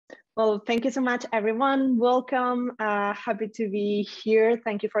Well, thank you so much, everyone. Welcome. Happy to be here.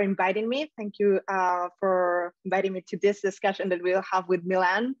 Thank you for inviting me. Thank you for inviting me to this discussion that we'll have with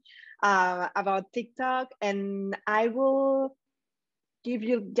Milan about TikTok. And I will give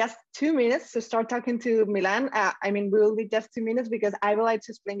you just 2 minutes to start talking to Milan. We will be just 2 minutes because I would like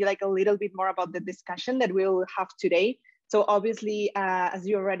to explain you like a little bit more about the discussion that we'll have today. So obviously, as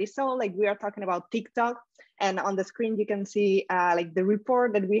you already saw, like we are talking about TikTok, and on the screen you can see like the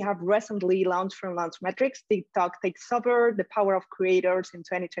report that we have recently launched from Launchmetrics. TikTok takes over the power of creators in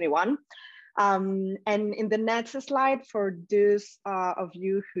 2021. And in the next slide, for those of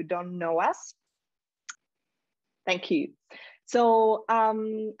you who don't know us, thank you. So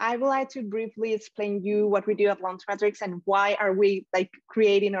I would like to briefly explain you what we do at Launchmetrics and why are we like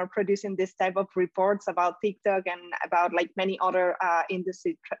creating or producing this type of reports about TikTok and about like many other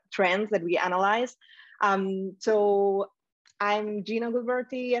industry trends that we analyze. So I'm Gina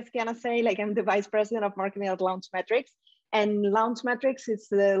Gilberti, as Kiana say, like I'm the Vice President of Marketing at Launchmetrics. And Launchmetrics is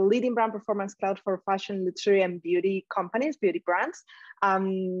the leading brand performance cloud for fashion, luxury, and beauty companies, beauty brands.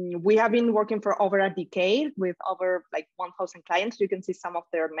 We have been working for over a decade with over like 1,000 clients. You can see some of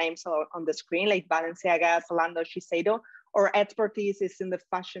their names on the screen, like Balenciaga, Zalando, Shiseido. Our expertise is in the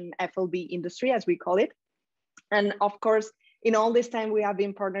fashion FLB industry, as we call it. And of course, in all this time, we have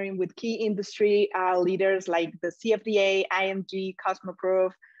been partnering with key industry leaders like the CFDA, IMG,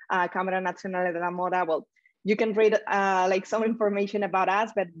 Cosmoproof, Cámara Nacional de la Moda. Well, you can read like some information about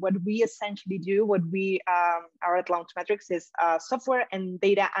us, but what we essentially do, what we are at Launchmetrics is a software and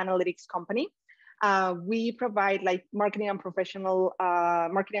data analytics company. We provide like marketing and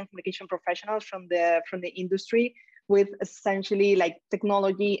communication professionals from the industry with essentially like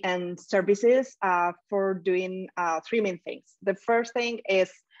technology and services for doing three main things. The first thing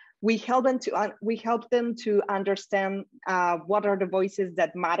is we help them to understand what are the voices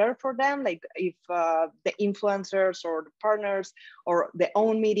that matter for them, like if the influencers or the partners or the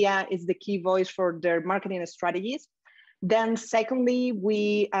own media is the key voice for their marketing strategies. Then secondly,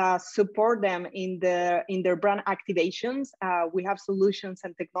 we support them in their brand activations. We have solutions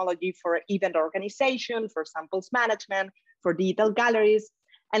and technology for event organization, for samples management, for digital galleries.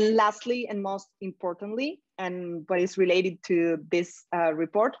 And lastly, and most importantly, and what is related to this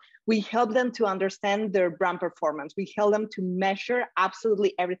report, we help them to understand their brand performance. We help them to measure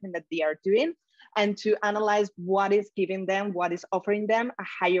absolutely everything that they are doing and to analyze what is giving them, what is offering them a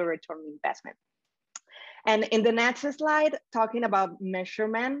higher return on investment. And in the next slide, talking about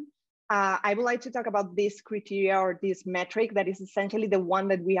measurement, I would like to talk about this criteria or this metric that is essentially the one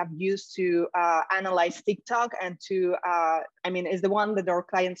that we have used to analyze TikTok and to, is the one that our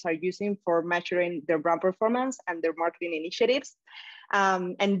clients are using for measuring their brand performance and their marketing initiatives.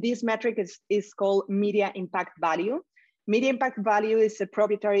 And this metric is called media impact value. Media impact value is a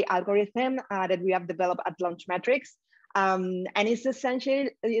proprietary algorithm that we have developed at Launchmetrics. And it's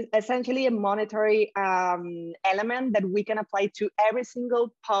essentially a monetary element that we can apply to every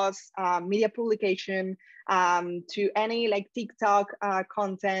single post, media publication, to any like TikTok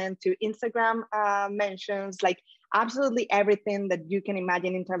content, to Instagram mentions, like absolutely everything that you can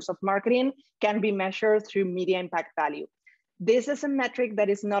imagine in terms of marketing can be measured through media impact value. This is a metric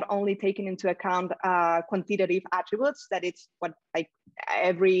that is not only taking into account quantitative attributes, that it's what like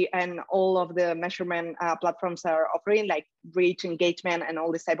every and all of the measurement platforms are offering, like reach, engagement, and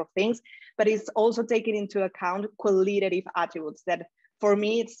all this type of things, but it's also taking into account qualitative attributes that for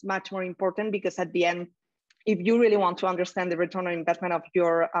me, it's much more important because at the end, if you really want to understand the return on investment of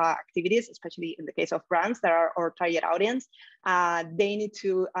your activities, especially in the case of brands that are our target audience, they need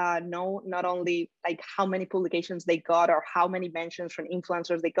to know not only like how many publications they got or how many mentions from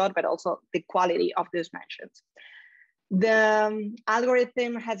influencers they got, but also the quality of those mentions. The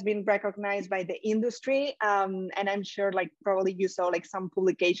algorithm has been recognized by the industry, and I'm sure like probably you saw like some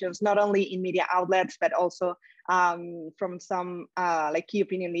publications, not only in media outlets, but also from some like key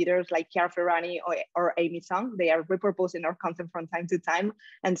opinion leaders like Chiara Ferragni or Amy Song. They are repurposing our content from time to time,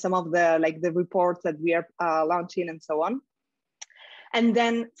 and some of the like the reports that we are launching and so on. And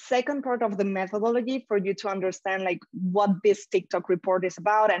then second part of the methodology for you to understand like what this TikTok report is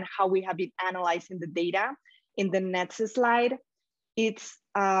about and how we have been analyzing the data. In the next slide, it's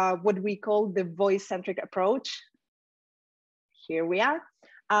what we call the voice-centric approach. Here we are.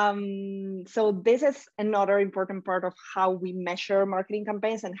 So this is another important part of how we measure marketing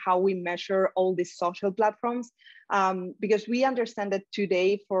campaigns and how we measure all these social platforms, because we understand that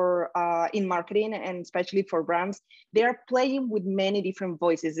today for for in marketing, and especially for brands, they are playing with many different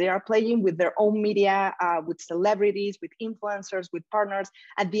voices. They are playing with their own media, with celebrities, with influencers, with partners.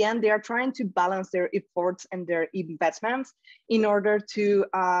 At the end, they are trying to balance their efforts and their investments in order to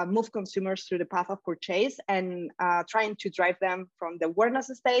move consumers through the path of purchase, and trying to drive them from the awareness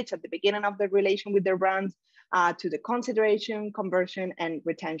stage at the beginning of the relation with their brands to the consideration, conversion, and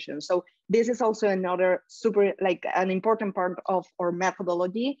retention. So this is also another super, like, an important part of our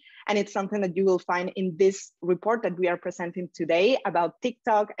methodology. And it's something that you will find in this report that we are presenting today about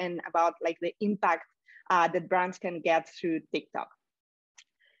TikTok and about like the impact that brands can get through TikTok.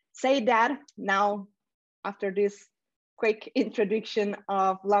 Say that now, after this quick introduction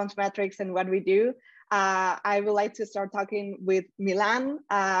of Launchmetrics and what we do, I would like to start talking with Milan.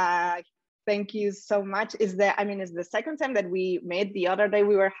 Thank you so much. It's the second time that we met. The other day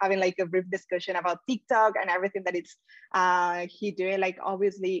we were having like a brief discussion about TikTok and everything that it's he doing. Like,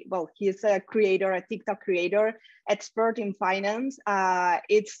 obviously, well, he's a creator, a TikTok creator, expert in finance.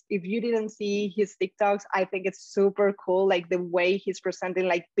 If you didn't see his TikToks, I think it's super cool. Like the way he's presenting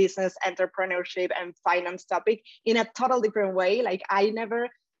like business, entrepreneurship, and finance topic in a total different way. Like, I never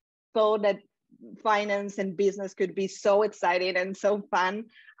thought that finance and business could be so exciting and so fun,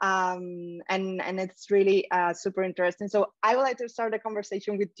 and it's really super interesting. So I would like to start a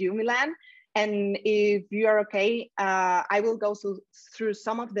conversation with you, Milan, and if you are okay, I will go through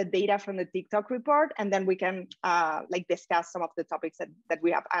some of the data from the TikTok report, and then we can like discuss some of the topics that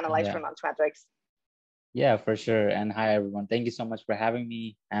we have analyzed from Launchmetrics. Yeah, for sure. And hi everyone, thank you so much for having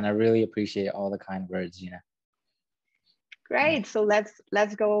me, and I really appreciate all the kind words, Gina. Great. So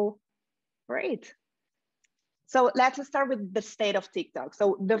let's go. Great. So let's start with the state of TikTok.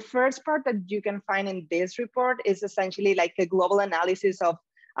 So the first part that you can find in this report is essentially like a global analysis of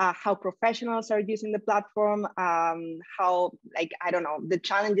how professionals are using the platform, how, like, I don't know, the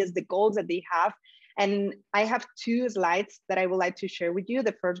challenges, the goals that they have. And I have two slides that I would like to share with you.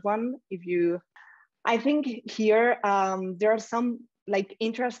 The first one, I think here there are some like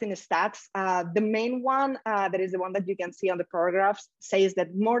interesting stats. The main one, that is the one that you can see on the paragraphs, says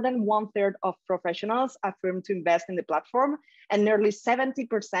that more than 1/3 of professionals affirm to invest in the platform, and nearly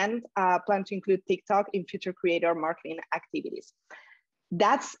 70% plan to include TikTok in future creator marketing activities.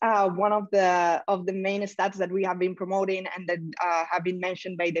 That's one of the main stats that we have been promoting and that have been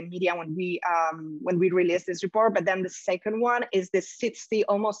mentioned by the media when we released this report. But then the second one is the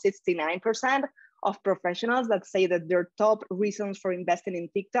almost 69% of professionals that say that their top reasons for investing in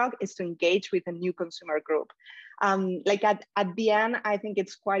TikTok is to engage with a new consumer group. Like at the end, I think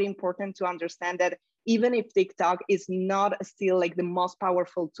it's quite important to understand that even if TikTok is not still like the most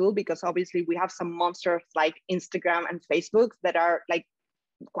powerful tool, because obviously we have some monsters like Instagram and Facebook that are like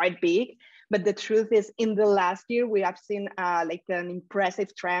quite big, but the truth is in the last year we have seen like an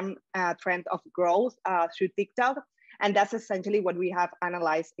impressive trend of growth through TikTok, and that's essentially what we have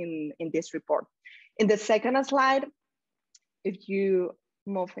analyzed in this report. In the second slide, if you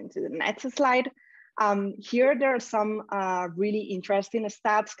move into the next slide, here there are some really interesting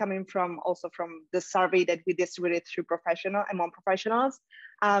stats coming from the survey that we distributed through among professionals,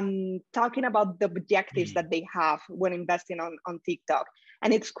 talking about the objectives that they have when investing on TikTok.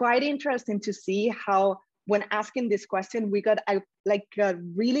 And it's quite interesting to see how, when asking this question, we got a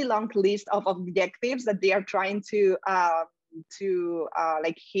really long list of objectives that they are trying to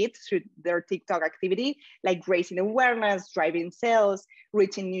like hit through their TikTok activity, like raising awareness, driving sales,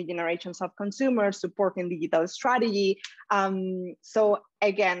 reaching new generations of consumers, supporting digital strategy. So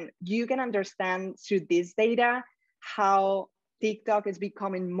again, you can understand through this data how TikTok is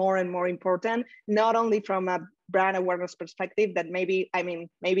becoming more and more important, not only from a brand awareness perspective, that maybe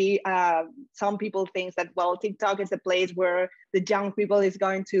some people think that, well, TikTok is a place where the young people is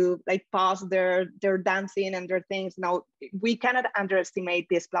going to like pause their dancing and their things. No, we cannot underestimate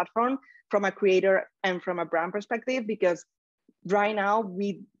this platform from a creator and from a brand perspective, because right now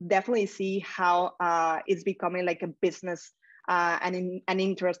we definitely see how it's becoming like a business and an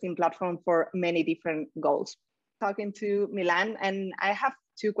interesting platform for many different goals. Talking to Milan, and I have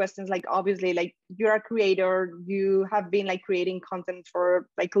two questions. Like, obviously, like, you're a creator, you have been like creating content for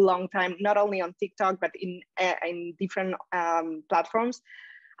like a long time, not only on TikTok but in different platforms.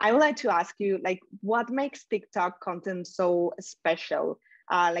 I would like to ask you, like, what makes TikTok content so special?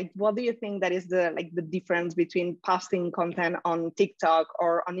 Like, what do you think that is the difference between posting content on TikTok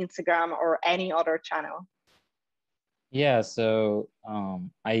or on Instagram or any other channel? Yeah, so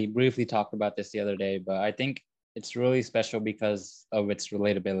I briefly talked about this the other day, but I think it's really special because of its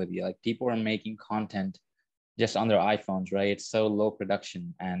relatability. Like, people are making content just on their iPhones, right? It's so low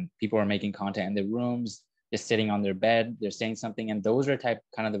production, and people are making content in their rooms, just sitting on their bed, they're saying something. And those are kind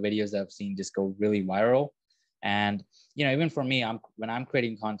of the videos that I've seen just go really viral. And, you know, even for me, when I'm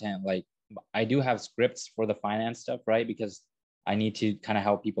creating content, like I do have scripts for the finance stuff, right? Because I need to kind of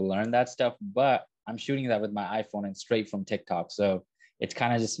help people learn that stuff, but I'm shooting that with my iPhone and straight from TikTok. So it's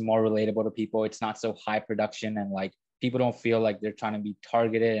kind of just more relatable to people. It's not so high production, and like people don't feel like they're trying to be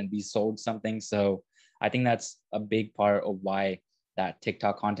targeted and be sold something. So I think that's a big part of why that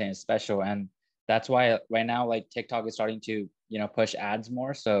TikTok content is special. And that's why right now, like TikTok is starting to, you know, push ads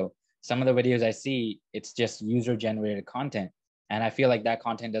more. So some of the videos I see, it's just user generated content. And I feel like that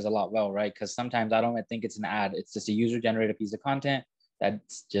content does a lot well, right? Because sometimes I don't even think it's an ad. It's just a user generated piece of content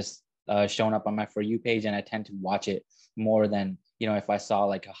that's just shown up on my For You page. And I tend to watch it more than, you know, if I saw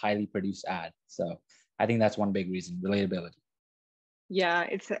like a highly produced ad. So I think that's one big reason, relatability. Yeah,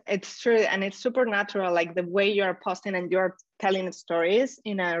 it's true, and it's super natural, like the way you're posting and you're telling stories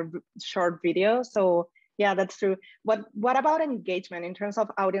in a short video. So yeah, that's true. What about engagement in terms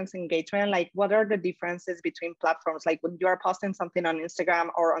of audience engagement? Like, what are the differences between platforms? Like when you are posting something on Instagram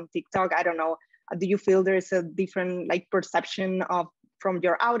or on TikTok, I don't know, do you feel there's a different like perception of from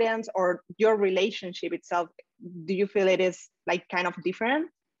your audience, or your relationship itself? Do you feel it is like kind of different?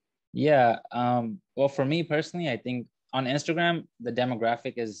 Yeah. Well, for me personally, I think on Instagram, the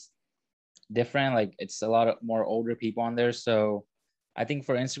demographic is different. Like it's a lot of more older people on there. So I think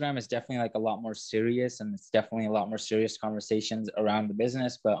for Instagram, it's definitely like a lot more serious, and it's definitely a lot more serious conversations around the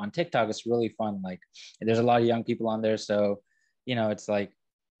business. But on TikTok, it's really fun. Like there's a lot of young people on there. So, you know, it's like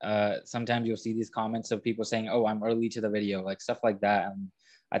sometimes you'll see these comments of people saying, "Oh, I'm early to the video," like stuff like that. And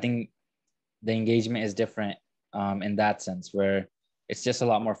I think the engagement is different in that sense, where it's just a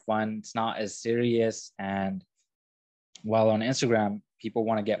lot more fun. It's not as serious. And while on Instagram, people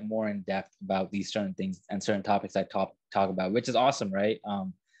want to get more in depth about these certain things and certain topics I talk about, which is awesome, right?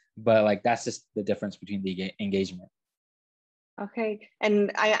 But like that's just the difference between the engagement. Okay,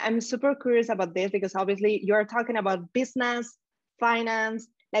 and I'm super curious about this because obviously you're talking about business, finance,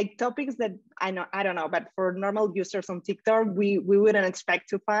 like topics that I don't know, but for normal users on TikTok, we wouldn't expect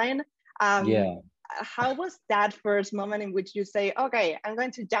to find. Yeah. How was that first moment in which you say, okay, I'm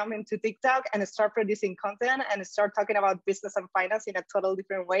going to jump into TikTok and start producing content and start talking about business and finance in a total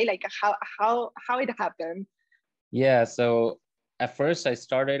different way? Like how it happened? Yeah. So at first I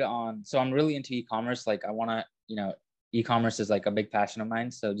started on, so I'm really into e-commerce. Like I want to, you know, e-commerce is like a big passion of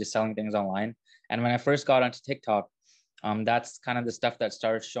mine. So just selling things online. And when I first got onto TikTok, that's kind of the stuff that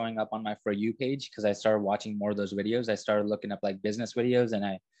started showing up on my For You page, because I started watching more of those videos. I started looking up like business videos, and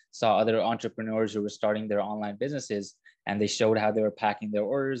I saw other entrepreneurs who were starting their online businesses, and they showed how they were packing their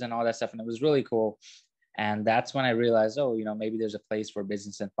orders and all that stuff. And it was really cool. And that's when I realized, oh, you know, maybe there's a place for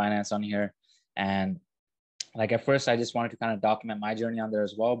business and finance on here. And like at first I just wanted to kind of document my journey on there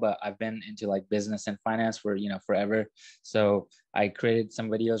as well, but I've been into like business and finance for, you know, forever. So I created some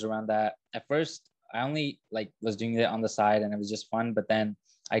videos around that. At first I only like was doing it on the side and it was just fun, but then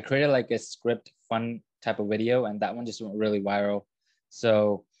I created like a script fun type of video, and that one just went really viral.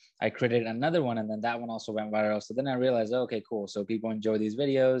 So I created another one, and then that one also went viral. So then I realized, oh, okay, cool, so people enjoy these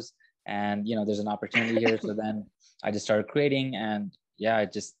videos, and you know there's an opportunity here. So then I just started creating, and yeah,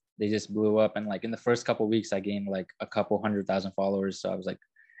 they just blew up. And like in the first couple of weeks I gained like a couple 100,000 followers. So I was like,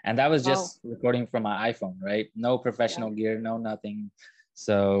 and that was Wow. just recording from my iPhone, right? No professional gear, no nothing.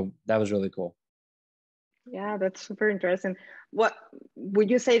 So that was really cool. Yeah, that's super interesting. What would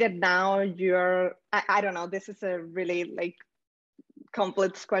you say that now you're, I don't know, this is a really like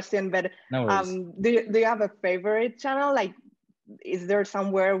complex question, but No worries. do you have a favorite channel? Like, is there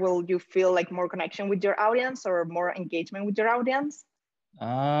somewhere will you feel like more connection with your audience or more engagement with your audience?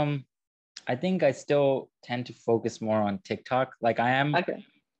 I think I still tend to focus more on TikTok. Like Okay.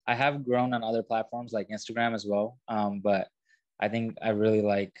 I have grown on other platforms like Instagram as well. But I think I really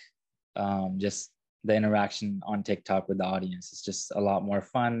like just the interaction on TikTok with the audience. It's just a lot more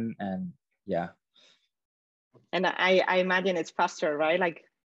fun, and yeah. And I imagine it's faster, right? Like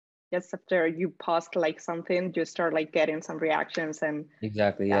just after you post like something, you start like getting some reactions and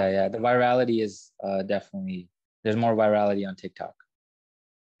Exactly. yeah, Yeah. The virality is definitely, there's more virality on TikTok.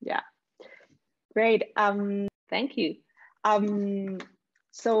 yeah. Great. Thank you.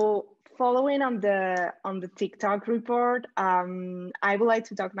 So following on the TikTok report, I would like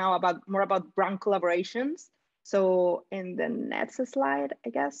to talk now about more about brand collaborations. So in the next slide, I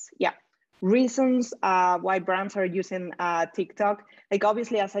guess, yeah, reasons why brands are using TikTok. Like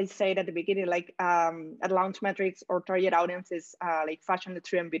obviously, as I said at the beginning, like at Launchmetrics, our target audience is like fashion,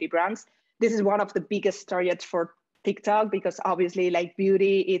 luxury, and beauty brands. This is one of the biggest targets for TikTok because obviously like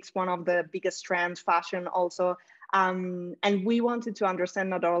beauty, it's one of the biggest trends, fashion also. And we wanted to understand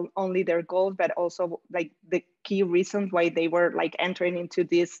not only their goals, but also like the key reasons why they were like entering into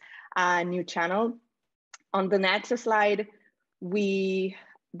this new channel. On the next slide,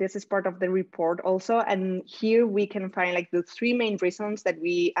 this is part of the report also. And here we can find like the three main reasons that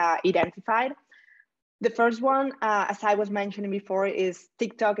we identified. The first one, as I was mentioning before, is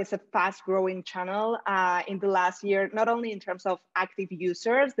TikTok is a fast growing channel in the last year, not only in terms of active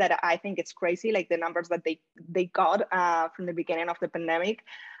users, that I think it's crazy, like the numbers that they got from the beginning of the pandemic,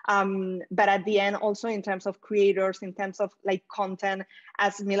 but at the end also in terms of creators, in terms of like content,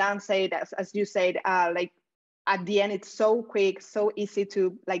 as Milan said, as you said, like at the end, it's so quick, so easy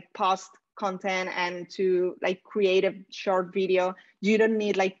to like post content and to like create a short video. You don't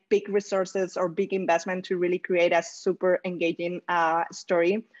need like big resources or big investment to really create a super engaging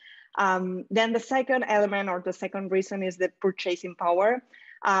story. Then the second element or the second reason is the purchasing power.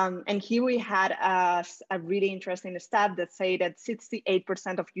 And here we had a really interesting stat that say that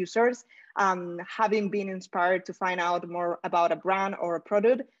 68% of users, having been inspired to find out more about a brand or a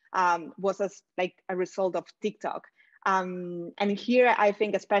product, was like a result of TikTok. And here I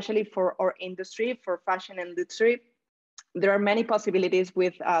think, especially for our industry, for fashion industry, there are many possibilities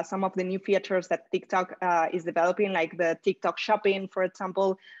with some of the new features that TikTok is developing, like the TikTok shopping, for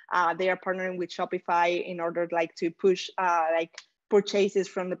example. They are partnering with Shopify in order like to push like purchases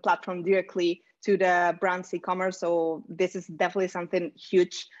from the platform directly to the brand's e-commerce. So this is definitely something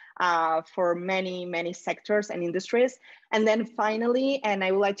huge for many sectors and industries. And then finally, and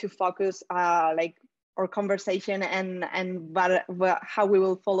I would like to focus like our conversation and how we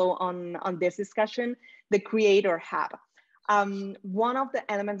will follow on this discussion, the Creator Hub. One of the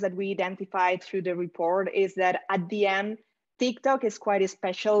elements that we identified through the report is that at the end, TikTok is quite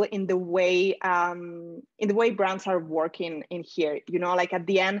special in the way brands are working in here. You know, like at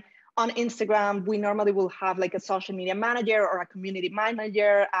the end on Instagram, we normally will have like a social media manager or a community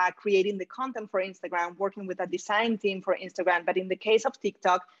manager creating the content for Instagram, working with a design team for Instagram. But in the case of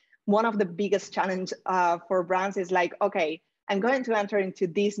TikTok, one of the biggest challenge for brands is like, okay, I'm going to enter into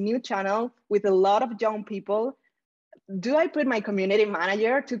this new channel with a lot of young people. Do I put my community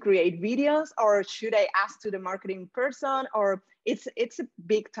manager to create videos, or should I ask to the marketing person? Or it's a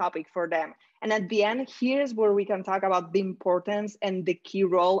big topic for them. And at the end, here's where we can talk about the importance and the key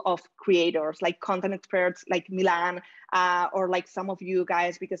role of creators, like content experts like Milan, or like some of you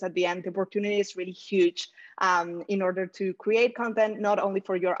guys, because at the end, the opportunity is really huge in order to create content, not only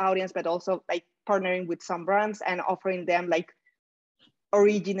for your audience, but also like partnering with some brands and offering them like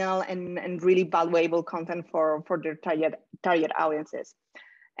original and really valuable content for their target audiences.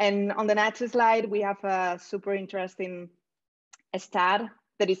 And on the next slide, we have a super interesting stat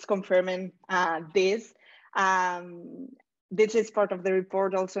that is confirming this. This is part of the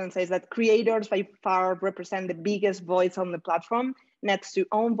report also, and says that creators by far represent the biggest voice on the platform, next to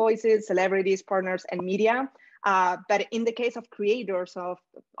own voices, celebrities, partners, and media. But in the case of creators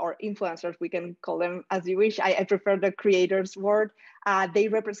or influencers, we can call them as you wish. I prefer the creators word. They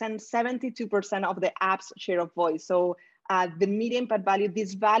represent 72% of the app's share of voice. So the median impact value,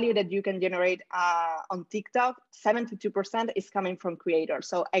 this value that you can generate on TikTok, 72% is coming from creators.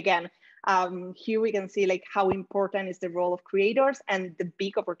 So again, here we can see like how important is the role of creators and the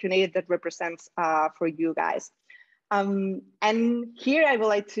big opportunity that represents for you guys. And here I would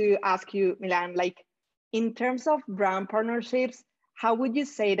like to ask you, Milan, like in terms of brand partnerships, how would you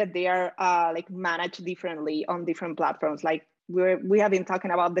say that they are like managed differently on different platforms? Like we have been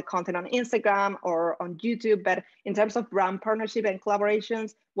talking about the content on Instagram or on YouTube, but in terms of brand partnership and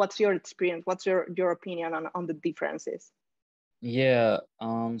collaborations, what's your experience? What's your opinion on the differences? Yeah,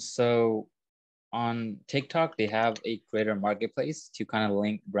 so on TikTok, they have a creator marketplace to kind of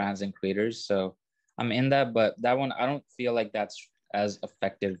link brands and creators. So I'm in that, but that one, I don't feel like that's as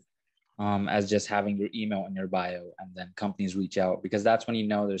effective as just having your email in your bio and then companies reach out, because that's when you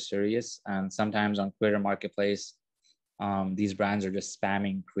know they're serious. And sometimes on creator marketplace, these brands are just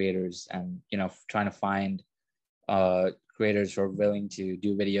spamming creators and, you know, trying to find creators who are willing to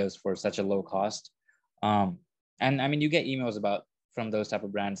do videos for such a low cost. And I mean, you get emails from those type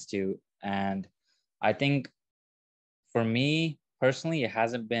of brands too. And I think for me personally, it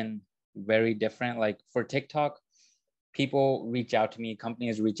hasn't been very different. Like for TikTok, people reach out to me,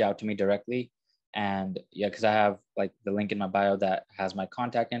 companies reach out to me directly. And yeah, because I have like the link in my bio that has my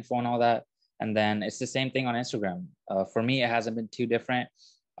contact info and all that. And then it's the same thing on Instagram. For me, it hasn't been too different.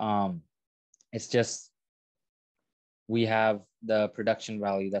 It's just we have the production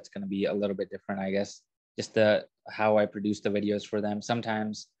value that's going to be a little bit different, I guess. Just how I produce the videos for them.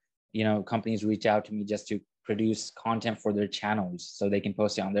 Sometimes, you know, companies reach out to me just to produce content for their channels so they can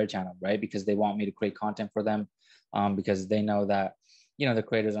post it on their channel, right? Because they want me to create content for them. because they know that, you know, the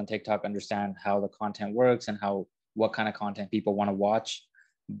creators on TikTok understand how the content works and what kind of content people want to watch.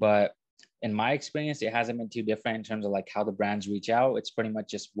 But in my experience, it hasn't been too different in terms of like how the brands reach out. It's pretty much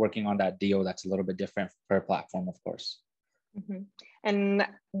just working on that deal that's a little bit different per platform, of course. Mm-hmm. And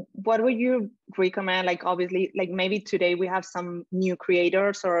what would you recommend? Like, obviously, like maybe today we have some new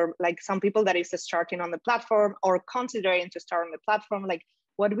creators or like some people that is starting on the platform or considering to start on the platform. Like,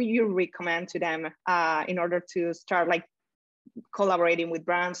 what would you recommend to them in order to start like collaborating with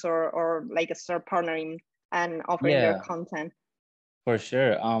brands or like start partnering and offering their content? For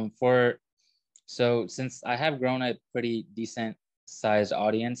sure. So since I have grown a pretty decent sized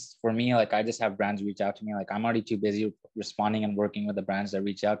audience, for me, like I just have brands reach out to me. Like I'm already too busy responding and working with the brands that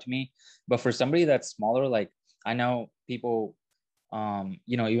reach out to me. But for somebody that's smaller, like I know people,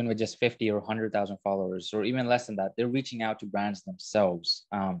 you know, even with just 50 or 100,000 followers, or even less than that, they're reaching out to brands themselves.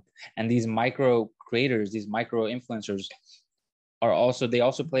 And these micro creators, these micro influencers they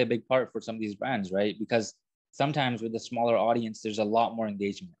also play a big part for some of these brands, right? Because sometimes with a smaller audience, there's a lot more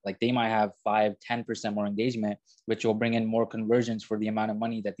engagement. Like they might have 5-10% more engagement, which will bring in more conversions for the amount of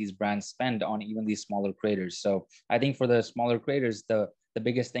money that these brands spend on even these smaller creators. So I think for the smaller creators, the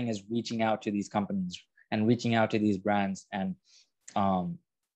biggest thing is reaching out to these companies and reaching out to these brands. And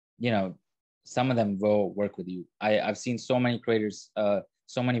you know, some of them will work with you. I've seen so many creators,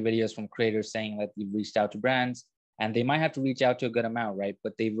 so many videos from creators saying that they've reached out to brands, and they might have to reach out to a good amount, right?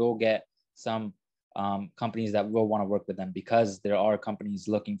 But they will get some companies that will want to work with them because there are companies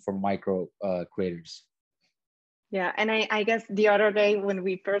looking for micro creators. Yeah, and I guess the other day when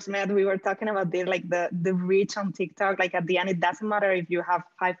we first met, we were talking about the reach on TikTok. Like at the end, it doesn't matter if you have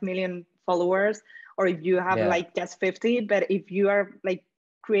 5 million followers or if you have like just 50, but if you are like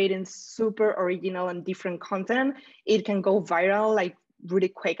creating super original and different content, it can go viral like really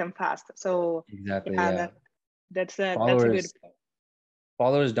quick and fast. So exactly, that's a good.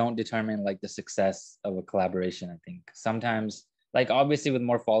 Followers don't determine like the success of a collaboration. I think sometimes, like obviously with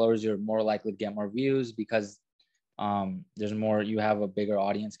more followers, you're more likely to get more views because there's more, you have a bigger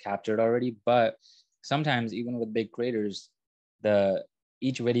audience captured already. But sometimes even with big creators,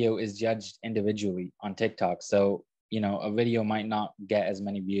 each video is judged individually on TikTok. So, you know, a video might not get as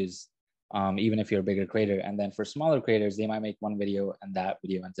many views, even if you're a bigger creator. And then for smaller creators, they might make one video and that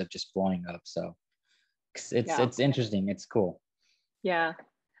video ends up just blowing up. So it's interesting. It's cool. Yeah,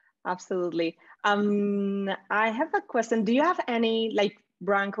 absolutely. I have a question. Do you have any like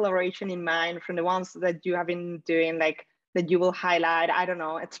brand collaboration in mind from the ones that you have been doing, like that you will highlight? I don't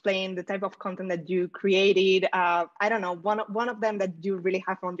know, explain the type of content that you created. I don't know, one of them that you really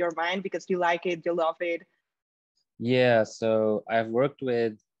have on your mind because you like it, you love it. Yeah, so I've worked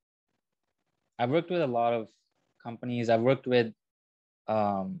with a lot of companies. I've worked with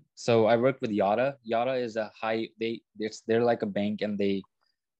so I worked with Yada. Yada is they're like a bank, and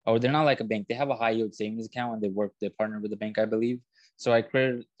they're not like a bank. They have a high yield savings account, and they partner with the bank, I believe. So I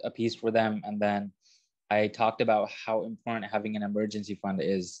created a piece for them, and then I talked about how important having an emergency fund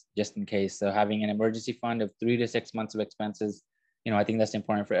is, just in case. So having an emergency fund of 3 to 6 months of expenses, you know, I think that's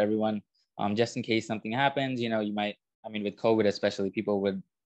important for everyone. Just in case something happens, you know, with COVID especially, people would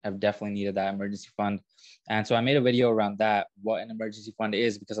have definitely needed that emergency fund. And so I made a video around that, what an emergency fund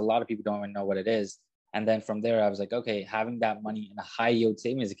is, because a lot of people don't even know what it is. And then from there, I was like, okay, having that money in a high yield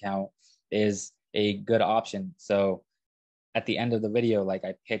savings account is a good option. So at the end of the video, like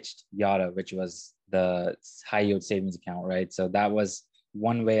I pitched Yada, which was the high yield savings account, right? So that was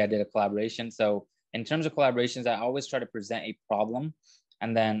one way I did a collaboration. So in terms of collaborations, I always try to present a problem.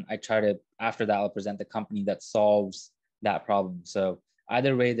 And then after that, I'll present the company that solves that problem. So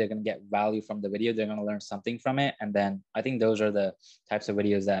either way, they're going to get value from the video. They're going to learn something from it. And then I think those are the types of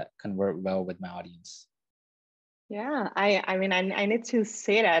videos that convert well with my audience. Yeah, I mean, I need to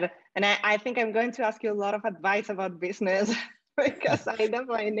say that. And I think I'm going to ask you a lot of advice about business because I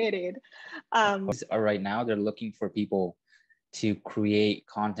definitely need it. Right now, they're looking for people to create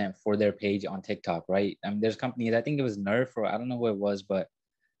content for their page on TikTok, right? I mean, there's companies, I think it was Nerf, or I don't know what it was, but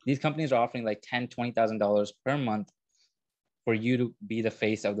these companies are offering like $10,000-$20,000 per month for you to be the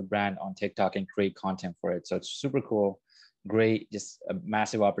face of the brand on TikTok and create content for it. So it's super cool. Great, just a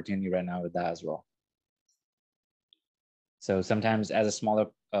massive opportunity right now with that as well. So sometimes as a smaller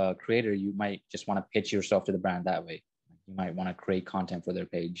creator, you might just want to pitch yourself to the brand that way. You might want to create content for their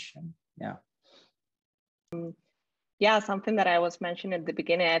page. And yeah, something that I was mentioning at the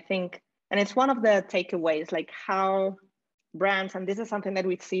beginning, I think, and it's one of the takeaways, like how brands, and this is something that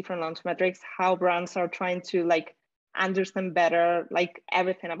we see from Launchmetrics, how brands are trying to like understand better, like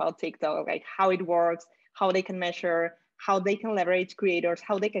everything about TikTok, like how it works, how they can measure, how they can leverage creators,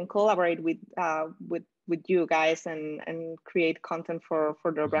 how they can collaborate with you guys and create content for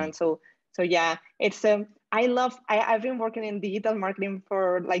their brand. So yeah, it's I've been working in digital marketing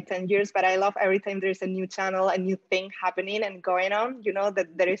for like 10 years, but I love every time there's a new channel, a new thing happening and going on, you know,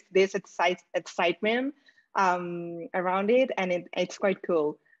 that there is this excitement around it, and it's quite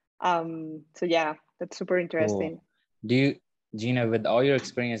cool. So yeah, that's super interesting. Cool. Do you, Gina, with all your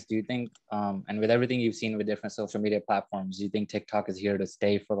experience, do you think, and with everything you've seen with different social media platforms, do you think TikTok is here to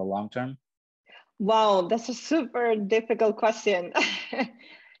stay for the long term? Wow, that's a super difficult question.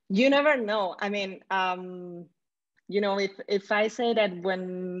 You never know. I mean, you know, if I say that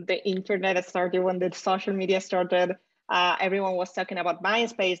when the internet started, when the social media started, everyone was talking about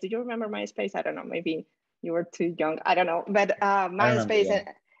MySpace. Do you remember MySpace? I don't know. Maybe you were too young. I don't know. But MySpace,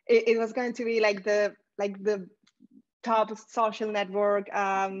 Yeah. it was going to be like the top social network,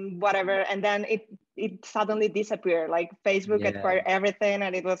 whatever, and then it suddenly disappeared. Like Facebook acquired everything,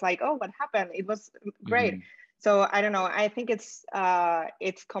 and it was like, oh, what happened? It was great. So I don't know. I think it's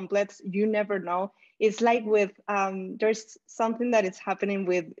complex. You never know. It's like with there's something that is happening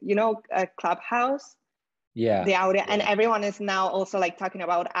with, you know, Clubhouse. Yeah. The audio, and everyone is now also like talking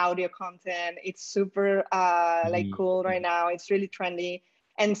about audio content. It's super like cool right now. It's really trendy.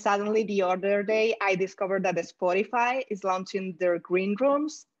 And suddenly the other day, I discovered that the Spotify is launching their green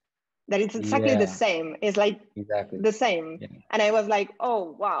rooms. That it's exactly the same. It's like the same. Yeah. And I was like,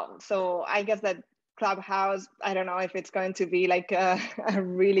 oh, wow. So I guess that Clubhouse, I don't know if it's going to be like a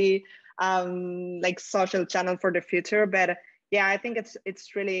really like social channel for the future. But yeah, I think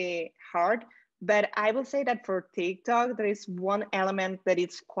it's really hard. But I will say that for TikTok, there is one element that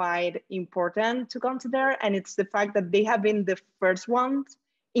is quite important to consider. And it's the fact that they have been the first ones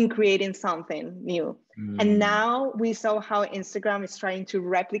in creating something new. And now we saw how Instagram is trying to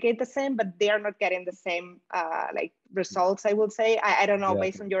replicate the same, but they are not getting the same like results, I would say. I don't know,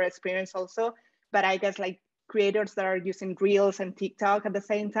 based on your experience also, but I guess like creators that are using Reels and TikTok at the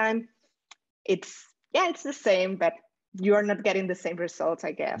same time, it's the same, but you're not getting the same results,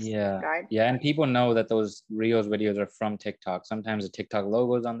 I guess. Right? Yeah. And people know that those Reels videos are from TikTok. Sometimes the TikTok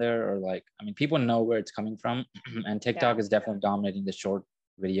logo is on there, or like, I mean, people know where it's coming from. And TikTok is definitely dominating the short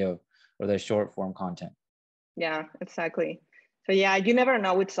video or the short form content. Yeah, exactly. So yeah, you never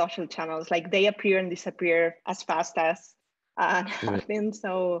know with social channels. Like they appear and disappear as fast as nothing.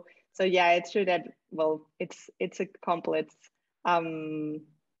 So yeah, it's true that, well, it's a complex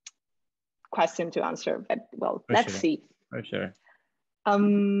question to answer, but well, let's see. For sure.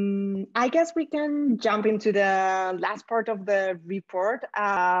 I guess we can jump into the last part of the report.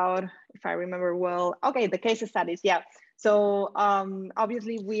 If I remember well, okay, the case studies. Yeah. So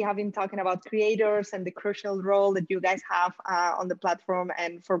obviously we have been talking about creators and the crucial role that you guys have on the platform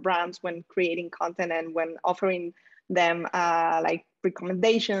and for brands when creating content and when offering them like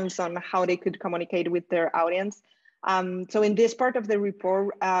recommendations on how they could communicate with their audience. So in this part of the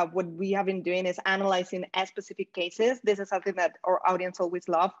report, what we have been doing is analyzing specific cases. This is something that our audience always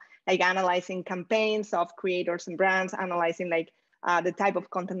love, like analyzing campaigns of creators and brands, analyzing like the type of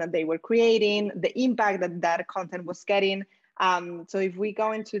content that they were creating, the impact that that content was getting. So if we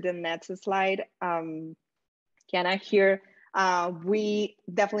go into the next slide, Kiana, here, we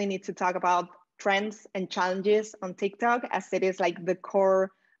definitely need to talk about trends and challenges on TikTok, as it is like the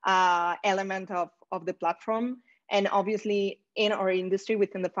core element of the platform. And obviously in our industry,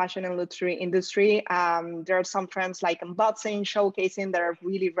 within the fashion and luxury industry, there are some trends like unboxing, showcasing that are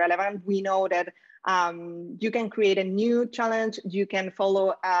really relevant. We know that you can create a new challenge, you can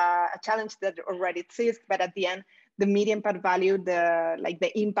follow a challenge that already exists, but at the end, the media impact value,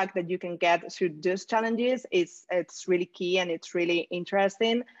 the impact that you can get through those challenges it's really key and it's really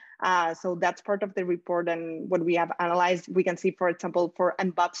interesting. So that's part of the report and what we have analyzed. We can see, for example, for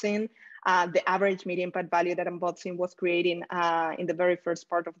unboxing, the average media impact value that unboxing was creating in the very first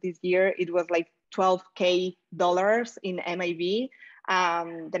part of this year, it was like $12K in MAV.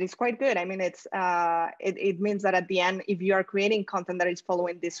 That is quite good. I mean, it means that at the end, if you are creating content that is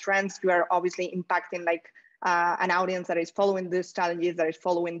following these trends, you are obviously impacting like an audience that is following these challenges, that is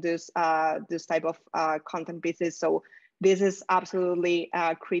following this type of content pieces. So this is absolutely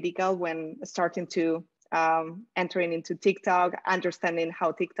critical when starting to entering into TikTok, understanding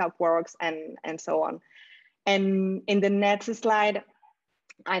how TikTok works, and so on. And in the next slide,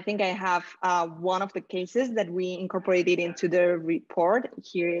 I think I have one of the cases that we incorporated into the report.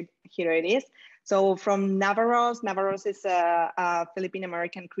 Here it is. So from Navarros is a Philippine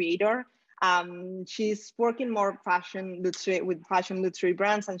American creator. She's working more with fashion luxury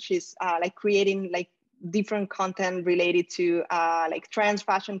brands, and she's like creating like different content related to like trends,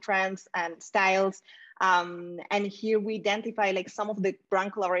 fashion trends and styles. And here we identify like some of the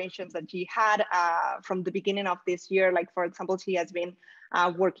brand collaborations that she had from the beginning of this year. Like, for example, she has been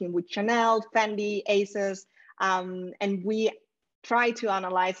working with Chanel, Fendi, ASUS, and we try to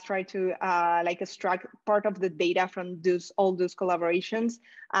analyze, try to like extract part of the data from all those collaborations,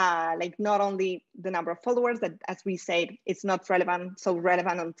 like not only the number of followers that, as we said, it's not so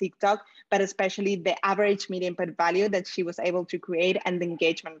relevant on TikTok, but especially the average median pet value that she was able to create and the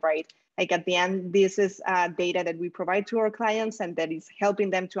engagement rate. Like at the end, this is data that we provide to our clients and that is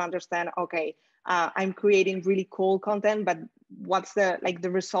helping them to understand, okay, I'm creating really cool content, but what's the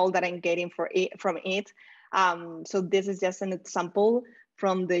result that I'm getting from it? So this is just an example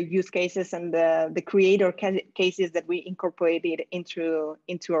from the use cases and the creator cases that we incorporated into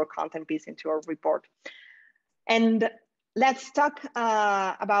our content piece, into our report. And let's talk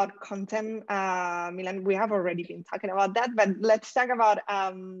about content. Milan, we have already been talking about that, but let's talk about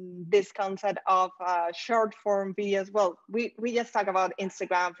this concept of short form videos. Well, we just talk about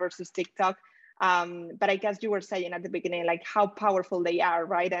Instagram versus TikTok, but I guess you were saying at the beginning, like how powerful they are,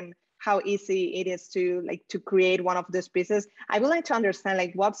 right? And how easy it is to create one of those pieces. I would like to understand,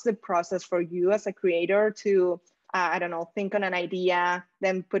 like, what's the process for you as a creator to, I don't know, think on an idea,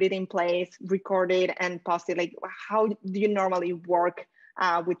 then put it in place, record it and post it. Like, how do you normally work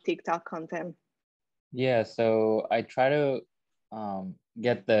with TikTok content? Yeah, so I try to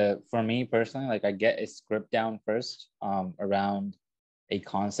for me personally, like I get a script down first around a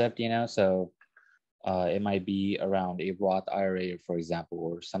concept, so it might be around a Roth IRA, for example,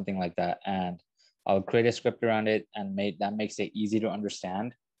 or something like that. And I'll create a script around it and that makes it easy to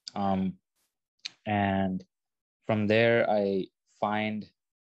understand. And from there, I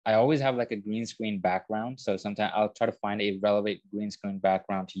always have like a green screen background. So sometimes I'll try to find a relevant green screen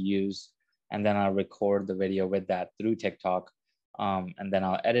background to use. And then I'll record the video with that through TikTok. And then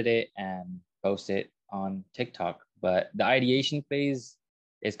I'll edit it and post it on TikTok. But the ideation phase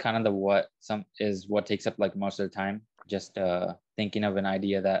is kind of what takes up like most of the time. Just thinking of an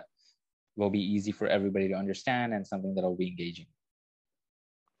idea that will be easy for everybody to understand and something that'll be engaging.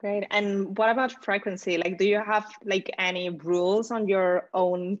 Great. And what about frequency? Like, do you have like any rules on your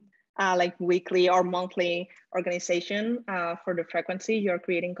own like weekly or monthly organization for the frequency you're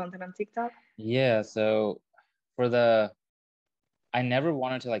creating content on TikTok? Yeah, so I never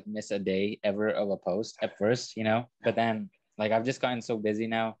wanted to like miss a day ever of a post at first, but then like I've just gotten so busy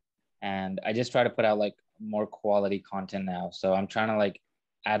now and I just try to put out like more quality content now. So I'm trying to like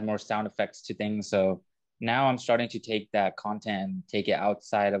add more sound effects to things. So now I'm starting to take that content and take it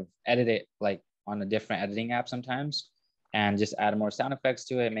outside of edit it like on a different editing app sometimes and just add more sound effects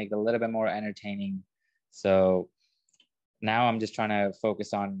to it, make it a little bit more entertaining. So now I'm just trying to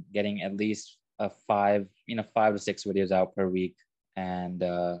focus on getting at least 5 to 6 videos out per week. And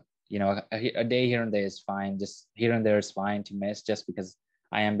a day here and there is fine. Just here and there is fine to miss just because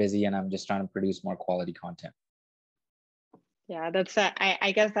I am busy and I'm just trying to produce more quality content. Yeah, that's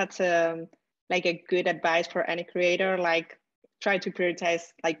I guess that's like a good advice for any creator. Like, try to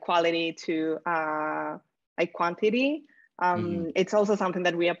prioritize like quality to like quantity. It's also something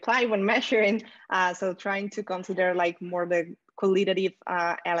that we apply when measuring. So trying to consider like more the qualitative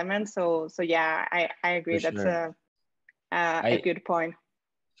elements. So yeah, I agree. For That's sure. a good point.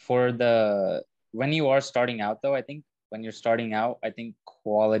 When you are starting out though, I think when you're starting out, I think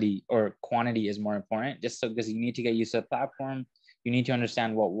quality or quantity is more important, just so because you need to get used to the platform. You need to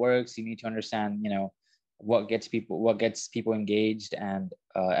understand what works. You need to understand, what gets people engaged. And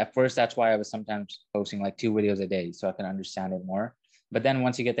at first, that's why I was sometimes posting like 2 videos a day so I can understand it more. But then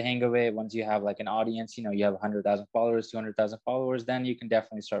once you get the hang of it, once you have like an audience, you have 100,000 followers, 200,000 followers, then you can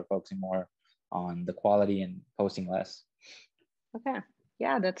definitely start focusing more on the quality and posting less. Okay.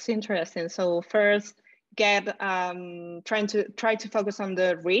 Yeah, that's interesting. So first, try to focus on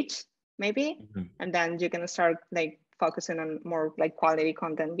the reach, maybe, and then you're gonna start like focusing on more like quality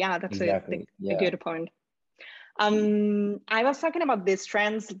content. Yeah, that's exactly. a good point. I was talking about these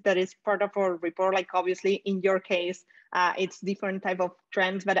trends that is part of our report. Like, obviously, in your case, it's different type of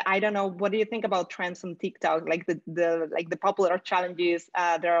trends. But I don't know, what do you think about trends on TikTok? Like the popular challenges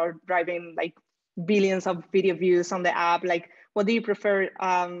that are driving like billions of video views on the app. Like, what do you prefer,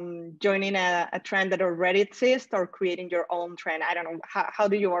 joining a trend that already exists or creating your own trend? I don't know. How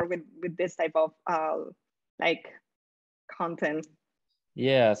do you work with this type of like content?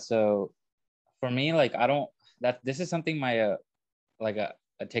 Yeah, so for me, like this is something my like a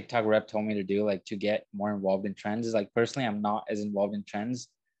TikTok rep told me to do, like to get more involved in trends. Is like personally I'm not as involved in trends.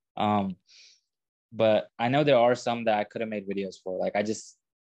 But I know there are some that I could have made videos for. Like I just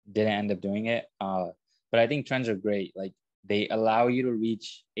didn't end up doing it. But I think trends are great. Like they allow you to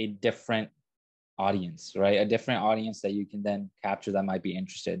reach a different audience, right? A different audience that you can then capture that might be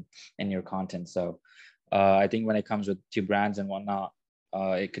interested in your content. So I think when it comes to brands and whatnot,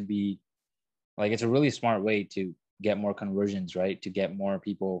 it could be like, it's a really smart way to get more conversions, right? To get more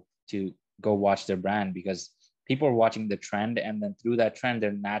people to go watch their brand, because people are watching the trend, and then through that trend,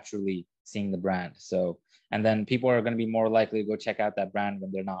 they're naturally seeing the brand. So, and then people are going to be more likely to go check out that brand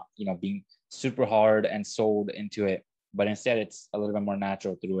when they're not, being super hard and sold into it, but instead it's a little bit more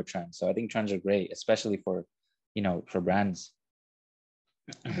natural through a trend. So I think trends are great, especially for, for brands.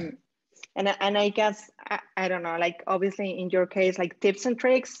 Mhm. And I guess, I don't know, like obviously in your case, like tips and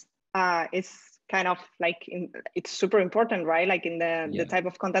tricks is kind of like it's super important, right? Like in the type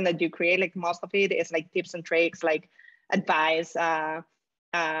of content that you create, like most of it is like tips and tricks, like advice. I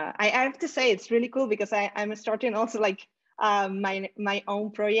have to say it's really cool because I'm starting also like my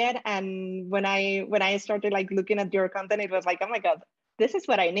own project, and when I started like looking at your content, it was like, oh my god, this is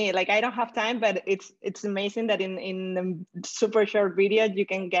what I need. Like I don't have time, but it's amazing that in the super short video you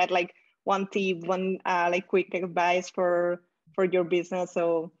can get like one tip, one like quick advice for your business.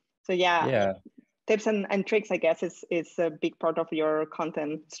 So yeah, tips and tricks, I guess, is a big part of your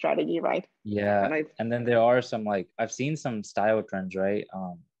content strategy, right? Yeah. And then there are some, like, I've seen some style trends, right?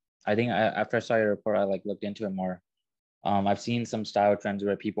 I think after I saw your report, I like looked into it more. I've seen some style trends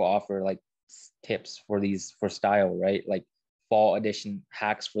where people offer like tips for style, right? Like fall edition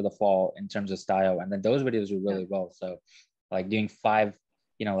hacks for the fall in terms of style. And then those videos are really well. So like doing 5,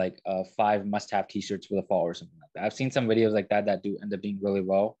 like 5 must-have t-shirts for the fall or something like that. I've seen some videos like that do end up doing really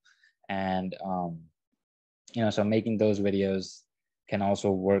well. And so making those videos can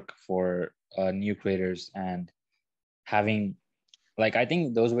also work for new creators, and having, like, I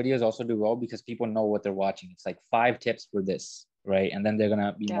think those videos also do well because people know what they're watching. It's like 5 tips for this, right? And then they're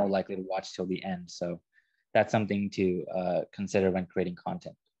gonna be more likely to watch till the end. So that's something to consider when creating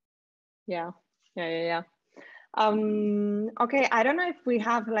content. Yeah. Okay, I don't know if we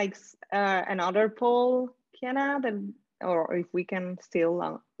have like another poll, Kiana, or if we can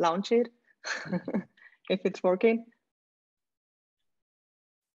still launch it, if it's working.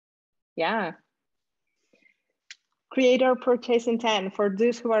 Yeah. Creator purchase intent. For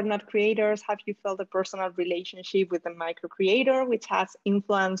those who are not creators, have you felt a personal relationship with a micro creator which has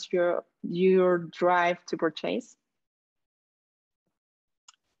influenced your drive to purchase?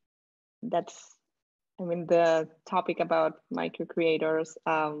 That's, I mean, the topic about micro creators.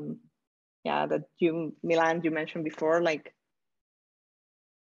 That Milan, you mentioned before, like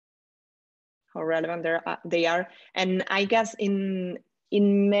how relevant they are. And I guess in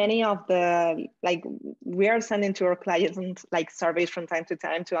many of the, like, we are sending to our clients like surveys from time to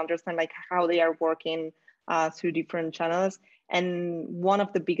time to understand like how they are working through different channels. And one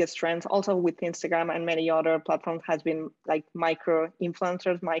of the biggest trends also with Instagram and many other platforms has been like micro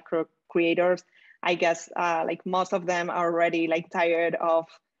influencers, micro creators. I guess like most of them are already like tired of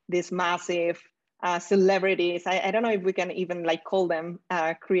this massive celebrities. I don't know if we can even like call them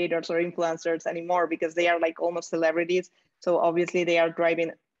creators or influencers anymore, because they are like almost celebrities. So obviously they are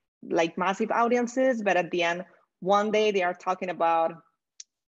driving like massive audiences, but at the end, one day they are talking about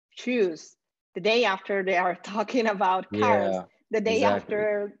shoes, the day after they are talking about cars, the day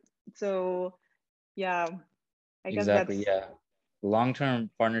after. So yeah, I guess exactly. that's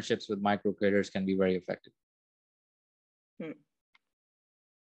Long-term partnerships with micro creators can be very effective.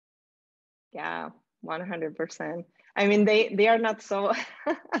 Yeah, 100%. I mean, they are not so.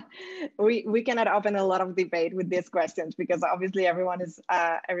 we cannot open a lot of debate with these questions because obviously everyone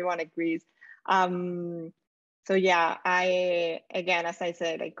agrees. So yeah, again, as I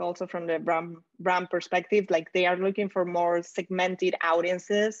said, like also from the brand perspective, like they are looking for more segmented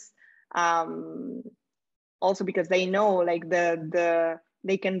audiences. Also because they know like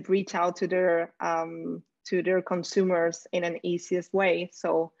they can reach out to their consumers in an easiest way.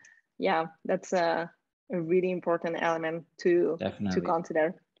 So yeah, that's a really important element to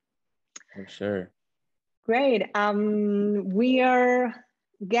consider. For sure. Great. We are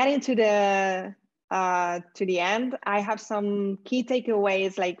getting to the end. I have some key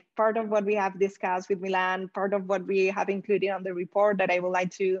takeaways, like part of what we have discussed with Milan, part of what we have included on the report that I would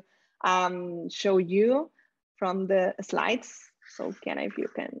like to show you from the slides. So if you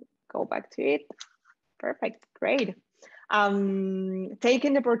can go back to it. Perfect, great.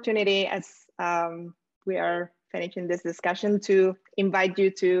 Taking the opportunity as we are finishing this discussion to invite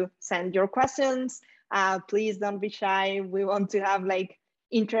you to send your questions. Please don't be shy. We want to have like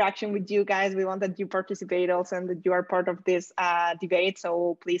interaction with you guys. We want that you participate also and that you are part of this debate.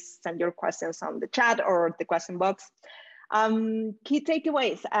 So please send your questions on the chat or the question box. Key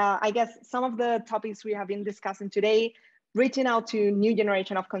takeaways. I guess some of the topics we have been discussing today: reaching out to new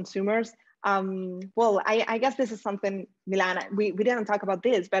generation of consumers. Well, I guess this is something, Milan, we didn't talk about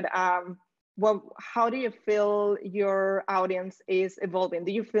this, but well, how do you feel your audience is evolving?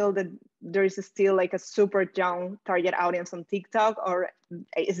 Do you feel that there is still like a super young target audience on TikTok, or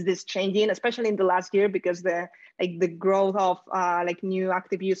is this changing, especially in the last year, because the growth of like new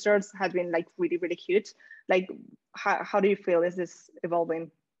active users has been like really, really huge? Like, how do you feel? Is this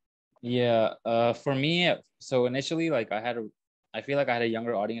evolving? Yeah, for me, so initially, like I feel like I had a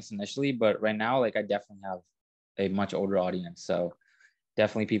younger audience initially, but right now, like I definitely have a much older audience. So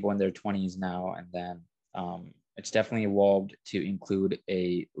definitely people in their 20s now, and then it's definitely evolved to include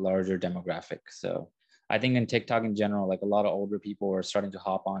a larger demographic. So I think in TikTok in general, like a lot of older people are starting to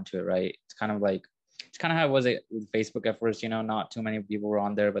hop onto it, right? It's kind of how it was with Facebook at first, not too many people were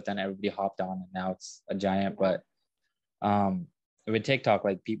on there, but then everybody hopped on and now it's a giant. But with TikTok,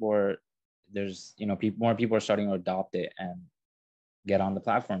 like more people are starting to adopt it and get on the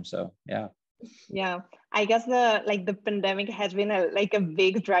platform. So yeah. Yeah, I guess the pandemic has been a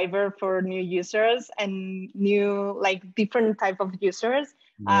big driver for new users and new like different type of users.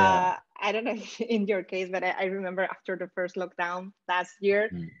 Yeah. I don't know in your case, but I remember after the first lockdown last year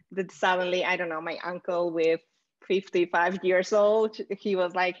that suddenly, I don't know, my uncle with 55 years old, he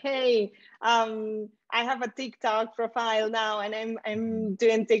was like, "Hey, I have a TikTok profile now, and I'm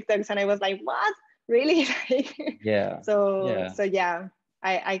doing TikToks," and I was like, "What? Really?" Yeah. So yeah.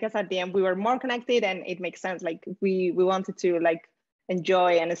 I guess at the end we were more connected, and it makes sense. Like we wanted to like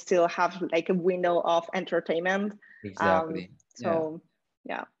enjoy and still have like a window of entertainment. Exactly. Yeah. So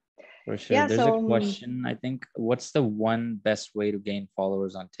yeah, For sure. yeah. There's a So question, I think. What's the one best way to gain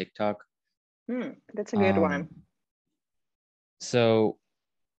followers on TikTok? that's a good one. Um, so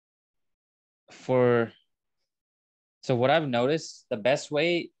for so what I've noticed,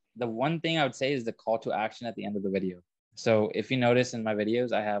 the one thing I would say is the call to action at the end of the video. So if you notice in my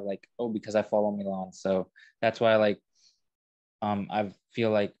videos, I have like, oh, because I follow Milan. So that's why I feel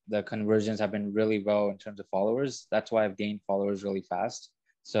like the conversions have been really low in terms of followers. That's why I've gained followers really fast.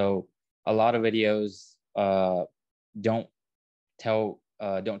 So a lot of videos don't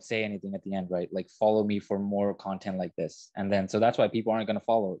don't say anything at the end, right? Like follow me for more content like this. And then so that's why people aren't going to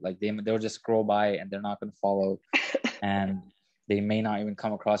follow. Like they'll just scroll by and they're not going to follow, and they may not even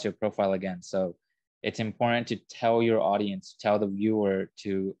come across your profile again. So it's important to tell your audience, tell the viewer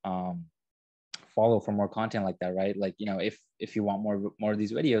to follow for more content like that, right? Like, if you want more of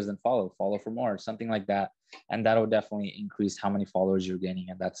these videos, then follow for more, something like that. And that'll definitely increase how many followers you're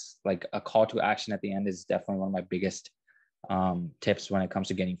gaining. And that's like a call to action at the end is definitely one of my biggest tips when it comes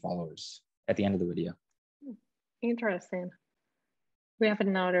to getting followers at the end of the video. Interesting. We have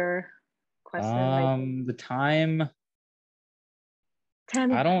another question. Like The time,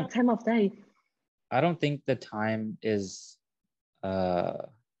 time I don't time of day. I don't think the time is a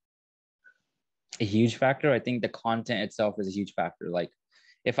huge factor. I think the content itself is a huge factor. Like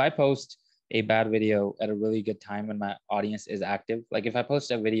if I post a bad video at a really good time when my audience is active, like if I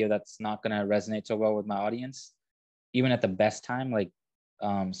post a video that's not going to resonate so well with my audience, even at the best time, like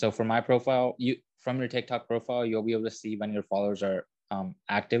so for my profile, you from your TikTok profile, you'll be able to see when your followers are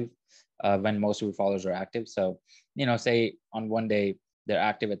active, when most of your followers are active. So say on one day they're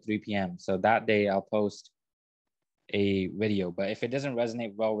active at 3 p.m. So that day I'll post a video. But if it doesn't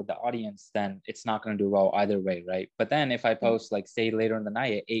resonate well with the audience, then it's not going to do well either way, right? But then if I post like say later in the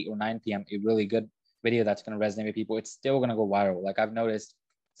night at 8 or 9 p.m. a really good video that's going to resonate with people, it's still going to go viral. Like I've noticed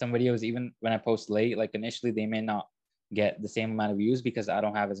some videos, even when I post late, like initially they may not get the same amount of views because I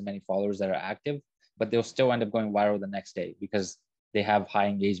don't have as many followers that are active, but they'll still end up going viral the next day because they have high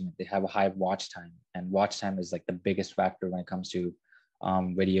engagement, they have a high watch time, and watch time is like the biggest factor when it comes to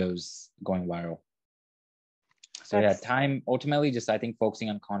videos going viral. So yeah, That's time ultimately, just I think focusing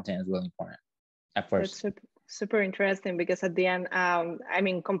on content is really important at That's first. super interesting, because at the end, I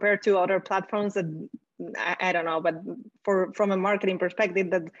mean, compared to other platforms that I don't know, but from a marketing perspective,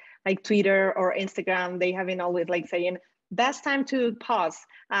 that like Twitter or Instagram, they have been always like saying best time to pause.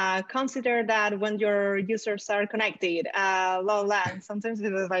 Consider that when your users are connected. Blah, blah. And sometimes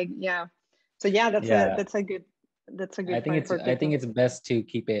it is like, yeah. So yeah, Yeah, that's a I good think point it's for I think TikTok. it's best to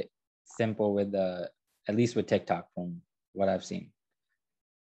keep it simple with at least with TikTok from what I've seen.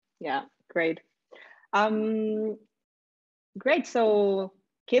 Yeah, great. Um, Great. So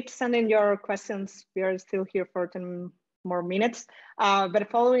keep sending your questions. We are still here for 10 more minutes. But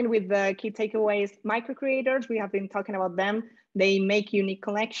following with the key takeaways, micro creators, we have been talking about them. They make unique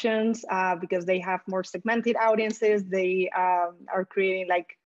connections because they have more segmented audiences. They are creating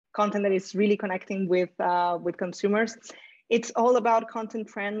like content that is really connecting with consumers. It's all about content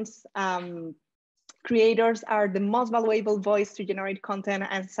trends. creators are the most valuable voice to generate content.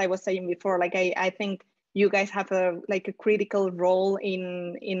 As I was saying before, like I think you guys have a critical role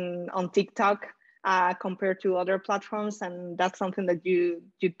in on TikTok compared to other platforms, and that's something that you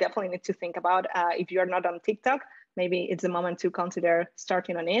definitely need to think about. If you're not on TikTok, maybe it's the moment to consider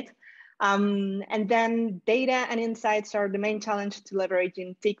starting on it. And then data and insights are the main challenge to leverage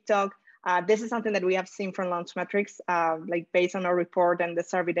in TikTok. This is something that we have seen from Launchmetrics, like based on our report and the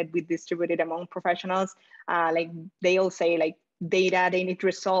survey that we distributed among professionals. Like they all say, like data, they need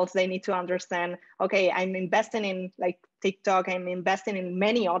results, they need to understand, okay, I'm investing in like TikTok, I'm investing in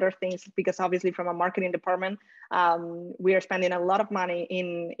many other things, because obviously from a marketing department, we are spending a lot of money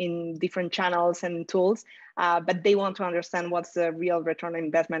in different channels and tools, but they want to understand what's the real return on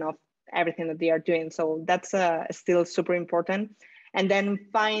investment of everything that they are doing. So that's still super important. And then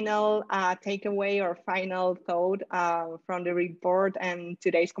final takeaway or final thought from the report and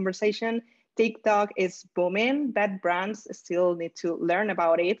today's conversation: TikTok is booming, but brands still need to learn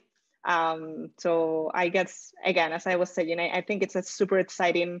about it. So I guess, again, as I was saying, I think it's a super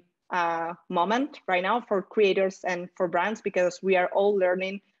exciting moment right now for creators and for brands, because we are all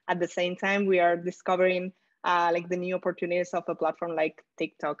learning at the same time. We are discovering like the new opportunities of a platform like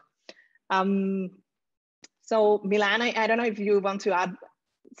TikTok. So Milan, I don't know if you want to add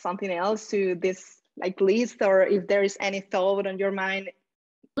something else to this like list, or if there is any thought on your mind.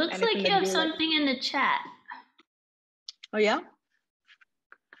 Looks like you have something in the chat. Oh yeah?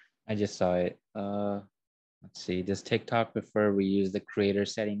 I just saw it. Let's see. Does TikTok prefer we use the creator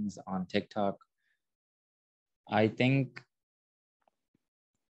settings on TikTok? I think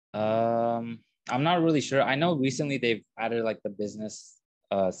I'm not really sure. I know recently they've added like the business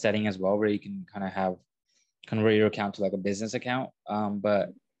setting as well, where you can kind of convert your account to like a business account. But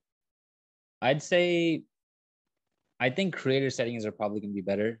I'd say I think creator settings are probably going to be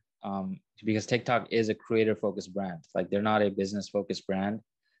better, because TikTok is a creator focused brand. Like they're not a business focused brand.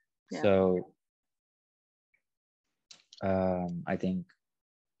 Yeah. So I think,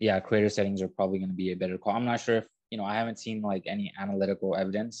 yeah, creator settings are probably going to be a better call. I'm not sure if, I haven't seen like any analytical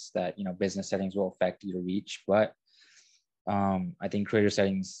evidence that, business settings will affect your reach, but I think creator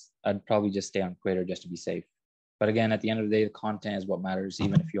settings, I'd probably just stay on creator just to be safe. But again, at the end of the day, the content is what matters,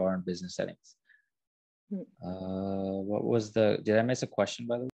 even if you are in business settings. What was did I miss a question,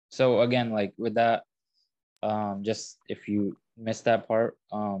 by the way? So again, like with that, just if you missed that part,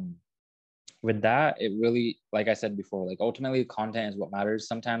 with that, it really, like I said before, like ultimately content is what matters.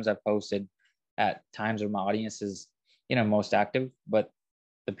 Sometimes I've posted at times where my audience is, most active, but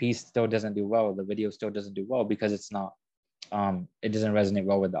the piece still doesn't do well. The video still doesn't do well because it's not, it doesn't resonate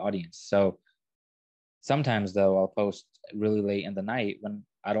well with the audience. So sometimes though, I'll post really late in the night when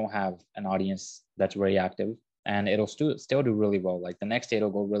I don't have an audience that's very active, and it'll still do really well. Like the next day it'll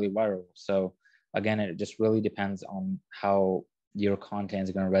go really viral. So again, it just really depends on how your content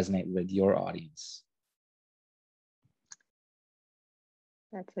is going to resonate with your audience.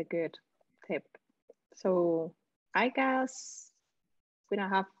 That's a good tip. So I guess we don't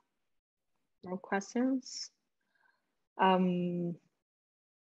have more questions.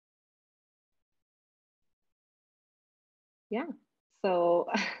 Yeah, so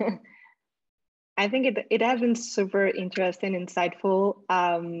I think it has been super interesting, insightful.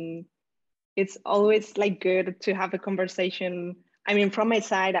 It's always like good to have a conversation. I mean, from my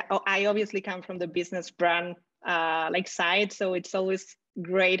side, I obviously come from the business brand like side, so it's always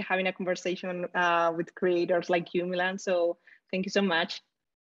great having a conversation with creators like you, Milan. So thank you so much.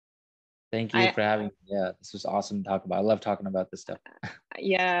 Thank you for having me. Yeah, this was awesome to talk about. I love talking about this stuff.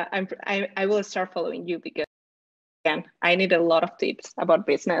 Yeah, I will start following you, because again, I need a lot of tips about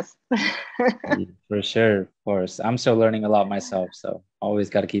business. For sure, of course. I'm still learning a lot myself, so always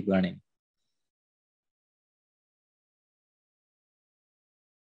got to keep learning.